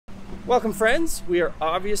Welcome, friends. We are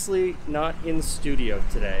obviously not in the studio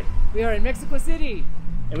today. We are in Mexico City.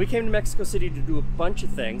 And we came to Mexico City to do a bunch of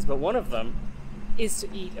things, but one of them is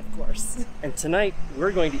to eat, of course. And tonight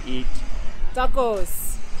we're going to eat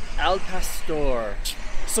tacos al pastor.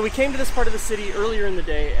 So we came to this part of the city earlier in the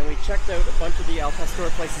day and we checked out a bunch of the al pastor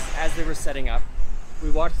places as they were setting up. We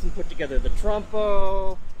watched them put together the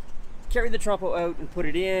trompo, carry the trompo out and put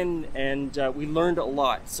it in, and we learned a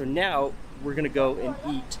lot. So now we're gonna go and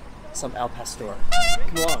eat some al pastor.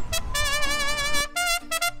 Come along.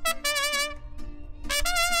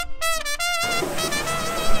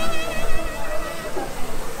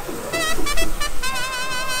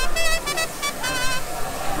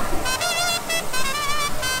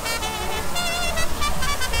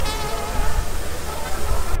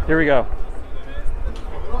 Here we go.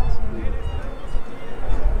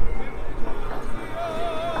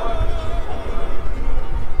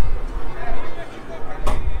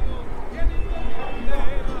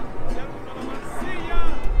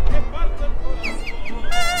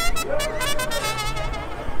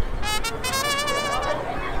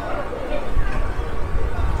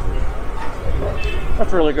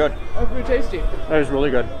 That's really good. That's pretty tasty. That is really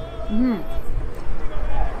good.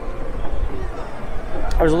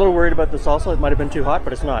 I was a little worried about the salsa. It might have been too hot,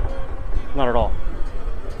 but it's not. Not at all.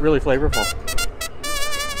 Really flavorful.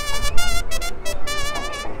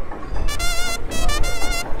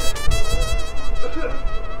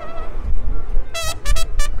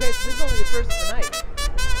 Okay, so this is only the first of the night.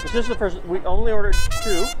 This is the first. We only ordered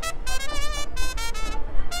 2.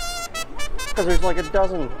 Because there's like a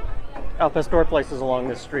dozen al pastor places along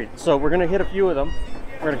this street. So we're going to hit a few of them.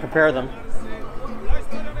 We're going to compare them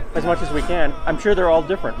as much as we can. I'm sure they're all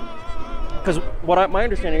different. Because my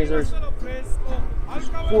understanding is there's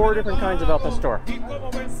 4 different kinds of al pastor.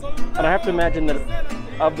 And I have to imagine that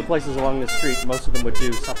of the places along this street, most of them would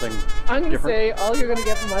do something I'm going to different. say all you're going to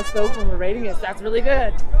get from us though when we're rating is that's really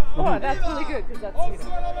good. Oh, that's really good because that's, you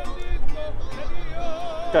know.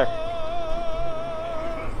 Okay.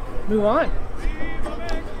 Move on.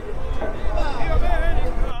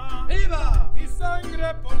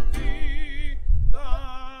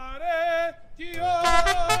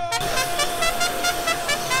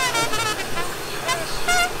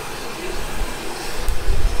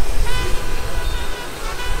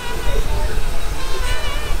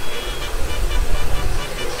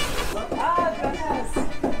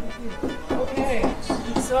 Okay,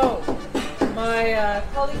 so my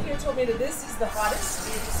colleague here told me that this is the hottest,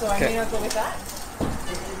 so I may not go with that.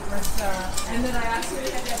 But, and then I asked her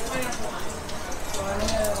if I had pineapple on it. So I'm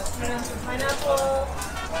gonna turn on some pineapple,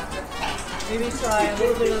 maybe try a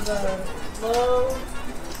little bit of the low,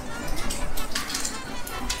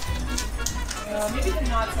 maybe the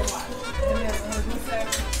not so hot. And then I'm gonna do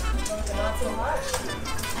the not so hot.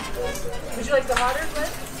 Would you like the hotter,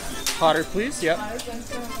 Glen? Hotter, please. Yep.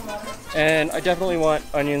 And I definitely want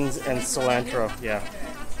onions and cilantro. Yeah.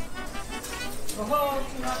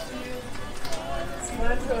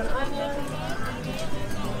 Cilantro and onion.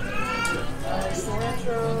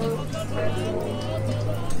 Cilantro.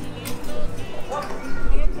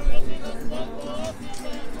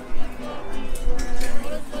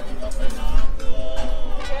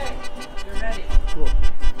 Okay, you're ready. Cool.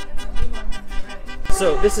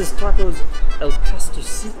 So this is tacos el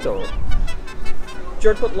pastorcito. Did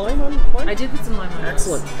you put lime on mine? I did put some lime on.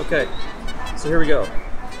 Excellent. Okay. So here we go.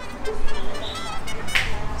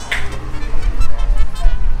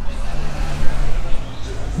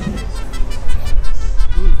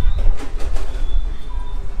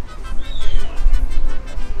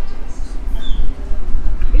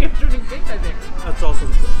 You're turning big, I think. That's also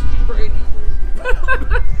Great.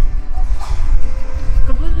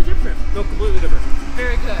 Completely different. no, completely different.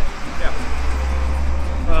 Very good. Yeah.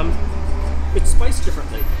 It's spiced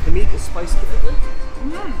differently. The meat is spiced differently.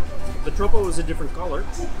 The trompo is a different color,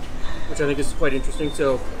 which I think is quite interesting.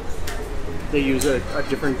 So they use a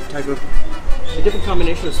different type of, a different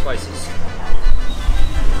combination of spices.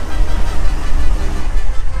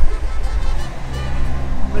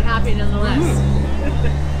 But happy nonetheless.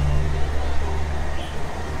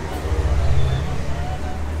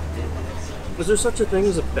 Is there such a thing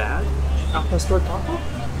as a bad al pastor taco?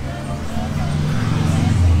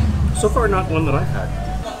 So far, not one that I've had.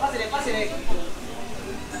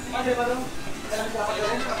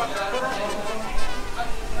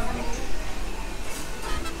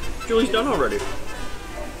 Julie's done already.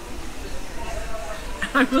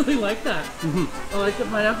 I really like that. I like the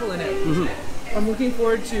pineapple in it. I'm looking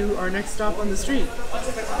forward to our next stop on the street.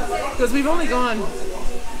 Because we've only gone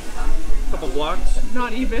A couple blocks.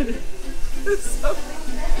 not even. So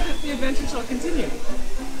the adventure shall continue.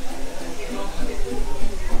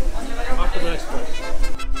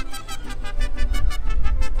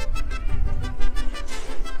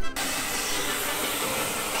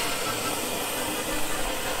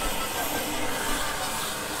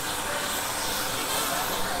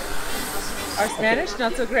 Our Spanish,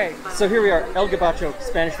 not so great. So here we are, El Gabacho,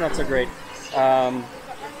 Spanish not so great. And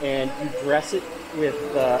you dress it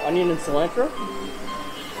with onion and cilantro.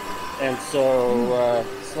 And so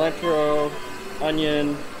cilantro,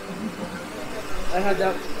 onion. I had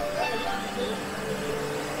that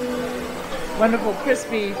wonderful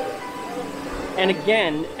crispy. And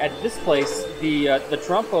again, at this place, the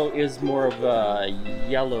trompo is more of a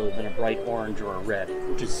yellow than a bright orange or a red,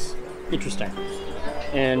 which is interesting.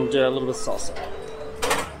 And a little bit of salsa.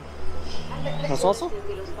 No salsa?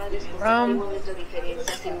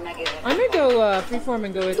 I may go freeform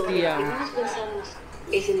and go with the.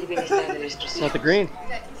 Not the green.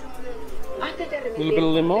 A little bit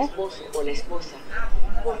of limon.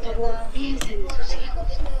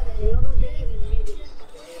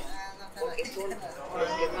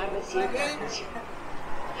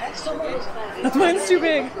 Mine's too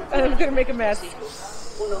big, and I'm gonna make a mess.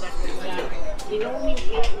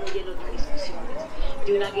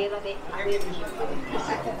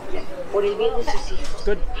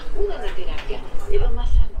 Good.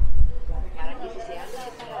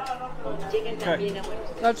 Okay.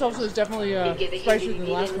 That salsa is definitely spicier than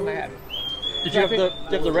the last one I had. Did you have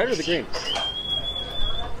the red or the green?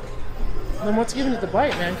 Then what's giving it the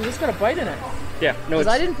bite, man? Because it's got a bite in it. Yeah, no, Because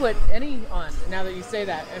I didn't put any on, now that you say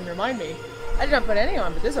that and remind me. I did not put any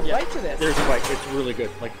on, but there's a bite to this. There's a bite. It's really good.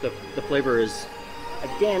 Like the flavor is,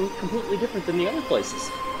 again, completely different than the other places.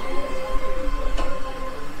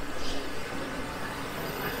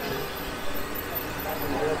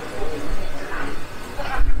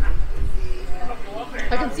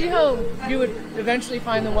 I can see how you would eventually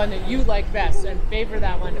find the one that you like best and favor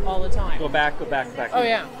that one all the time. Go back. Oh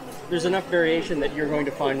yeah. There's enough variation that you're going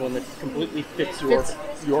to find one that completely fits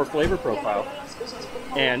your flavor profile.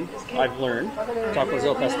 And I've learned Tacos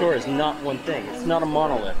El Pastor is not one thing. It's not a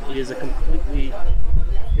monolith. It is a completely,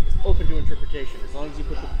 it's open to interpretation. As long as you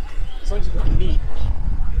put the meat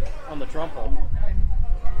on the trompo. And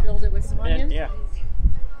build it with some onions. And, yeah.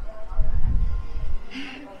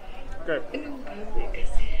 Good.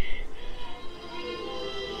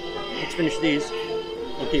 Let's finish these.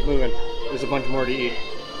 We'll keep moving. There's a bunch more to eat.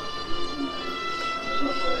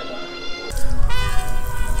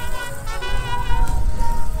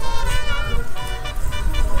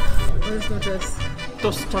 What is this?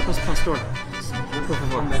 Dos tacos pastor. Por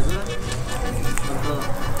favor.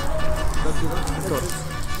 Dos.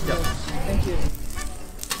 Yeah. Thank you.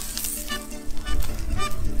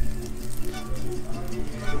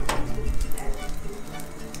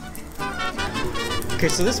 Okay,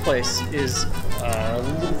 so this place is a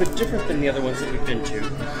little bit different than the other ones that we've been to.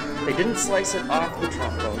 They didn't slice it off the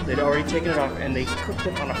trompo. They'd already taken it off and they cooked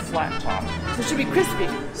it on a flat top. So it should be crispy.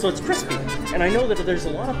 So it's crispy. And I know that there's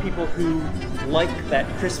a lot of people who like that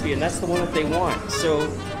crispy, and that's the one that they want. So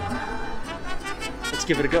let's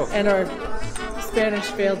give it a go. And our Spanish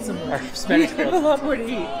failed somewhere. Our Spanish We failed. have a lot more to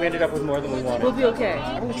eat. We ended up with more than we wanted. We'll be okay.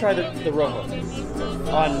 I'm going to try the rojo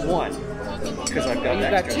on one, because I've got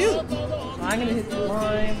You've got extras. two. So I'm going to hit the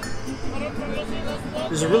lime.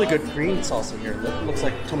 There's a really good green salsa here. It looks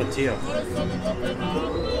like tomatillo.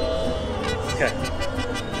 Okay.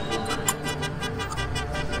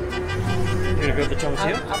 You're gonna go with the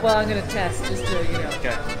tomatillo? Well, I'm going to test just to, you know.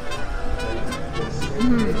 Okay.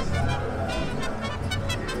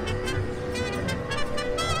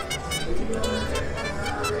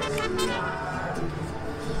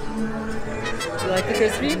 You like the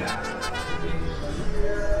crispy?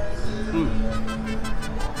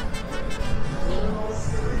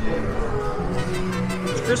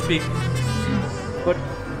 It's crispy, but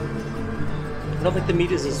I don't think the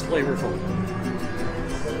meat is as flavorful.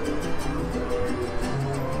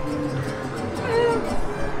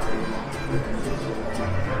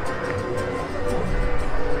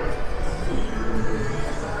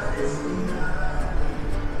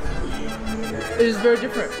 It is very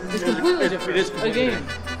different. It's completely different. It is completely Again.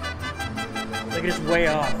 different. Like it is way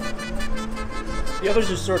off. The others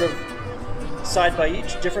are sort of side by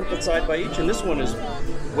each, different but side by each, and this one is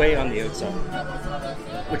way on the outside.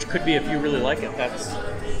 Which could be, if you really like it, that's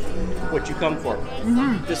what you come for.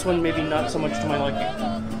 This one maybe not so much to my liking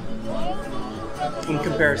in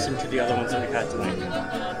comparison to the other ones that we've had tonight.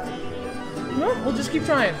 No, we'll just keep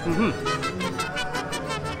trying.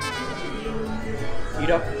 Eat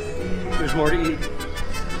up. There's more to eat.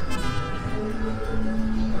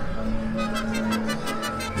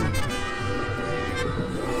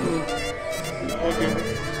 Okay.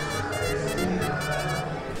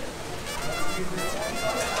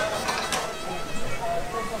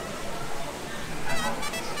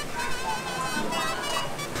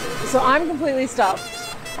 So I'm completely stuffed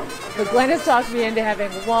But Glenn has talked me into having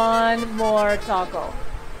one more taco.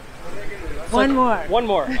 One more. One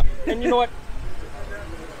more. And you know what?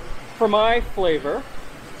 For my flavor,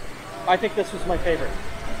 I think this was my favorite.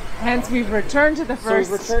 Hence, we've returned to the first.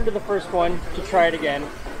 So we've returned to the first one to try it again.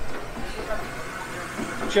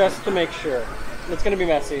 Just to make sure. It's going to be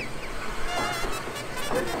messy.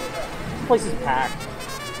 This place is packed.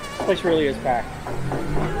 This place really is packed.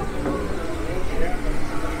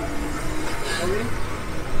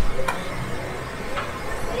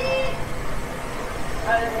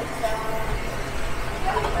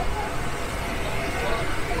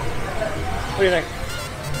 What do you think?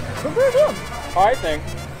 We're pretty good. I think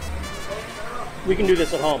we can do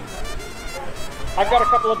this at home. I've got a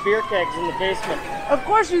couple of beer kegs in the basement. Of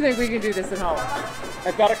course you think we can do this at home.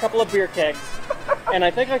 I've got a couple of beer kegs, and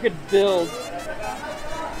I think I could build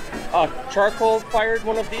a charcoal-fired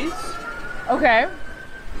one of these, Okay.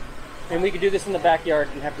 and we could do this in the backyard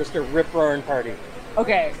and have just a rip-roaring party.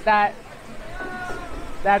 Okay, that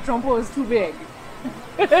trompo is too big.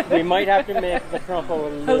 We might have to make the trompo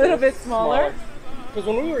a little bit smaller. Because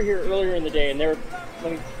when we were here earlier in the day, and they were,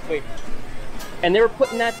 and they were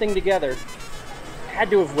putting that thing together,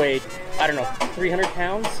 had to have weighed, I don't know, 300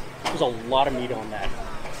 pounds. There's a lot of meat on that.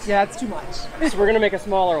 Yeah, that's too much. So we're gonna make a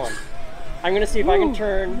smaller one. I'm gonna see if I can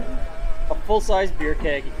turn a full-size beer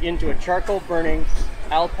keg into a charcoal burning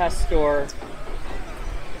al pastor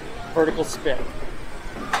vertical spit.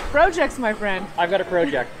 Projects, my friend. I've got a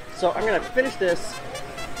project. So I'm gonna finish this,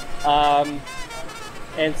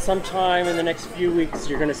 and sometime in the next few weeks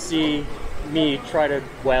you're gonna see me try to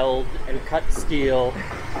weld and cut steel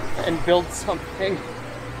and build something.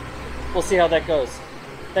 We'll see how that goes.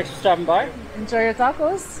 Thanks for stopping by. Enjoy your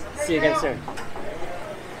tacos. See you again soon.